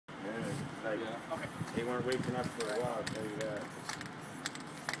Like, okay. They weren't waking up for a while, I'll tell you that.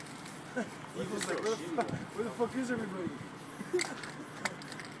 He was like, where the fuck is everybody?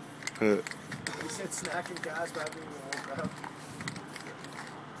 He said snacking gas back when we woke up.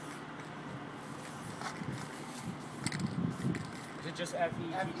 Is it just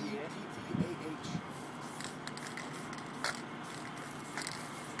F-E-T-T-A-H? F-E-T-T-A-H.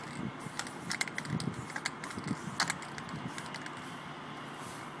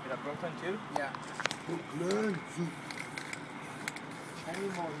 Is that Brooklyn too? Yeah. Brooklyn.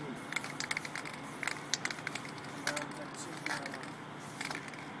 Shame on you.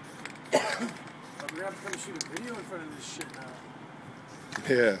 We're gonna have to come shoot a video in front of this shit now.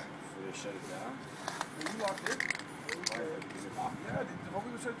 Yeah. Before they shut it down? Are you locked in? Is it locked? Yeah, the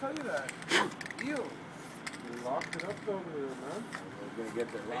homie was trying to tell you that. Deal. We locked it up over there, man. We're gonna get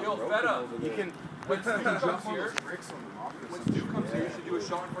there. Hey, yo, Feta, you can. when Stu comes here, When Stu comes here, you should do a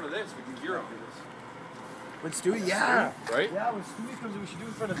shot in front of this. We can hear him. When Stewie, yeah. Right? Yeah, when Stewie comes in, we should do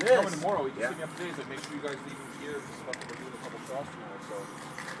in front of He's this. coming tomorrow. He just hit me up today. He's like, make sure you guys leave him here because we're doing a couple shots tomorrow. So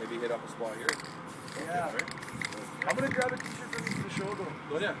maybe hit up a spot here. Yeah. Right? I'm gonna grab a t-shirt from you for the show though.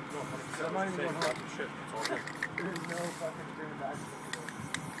 Oh yeah, no, 100%. I'm not even going home. Shit, it's all good. There's no fucking bringing back to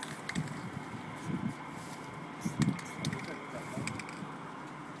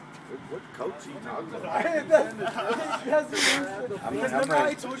What coach you talking about? Because remember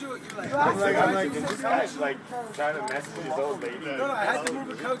I told you, I'm like, is this guy like trying to message his old lady? No, I had to move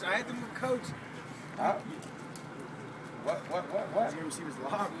a coach. What? Your receiver's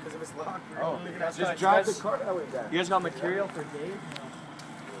locked because if it's locked, Oh, just just drive the car that way down. You guys got material for Dave?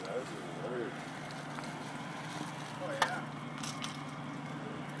 Oh yeah.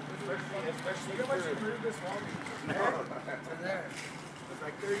 Especially look how much you moved this wall. To there. It's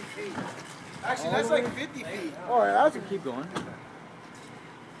like 30 feet. Actually, that's like 50 feet. Alright, I can keep going.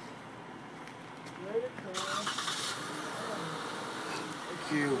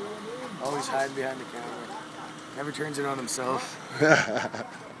 Q. Always hiding behind the camera. Never turns it on himself.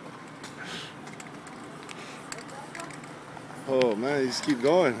 Oh man, you just keep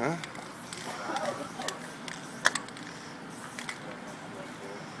going, huh?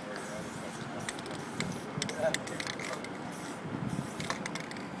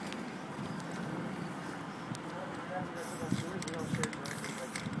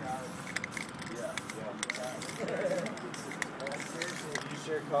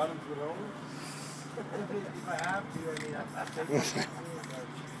 Condoms with homies? If I have to, I mean, I take it. At least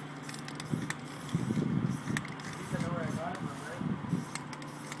I know where I got it from, right?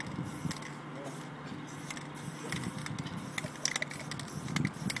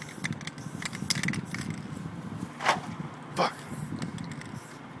 Fuck.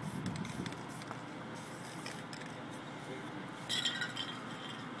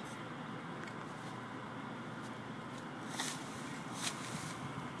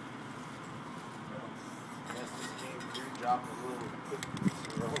 Drop a little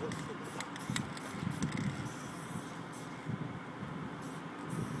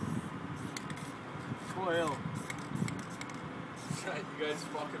Coil. You guys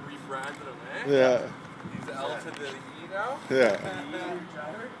fucking rebranded him, eh? Yeah. He's the L to the E now? Yeah.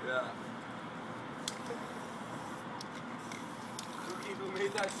 Yeah. Who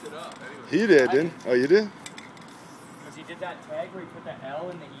made that shit up, anyway? He did, didn't? Oh, you did? Because he did that tag where he put the L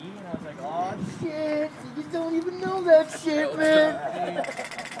and the E, and I was like, oh shit, you just don't even know that shit, man.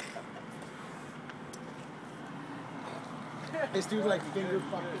 This dude like finger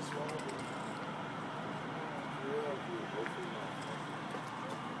fucking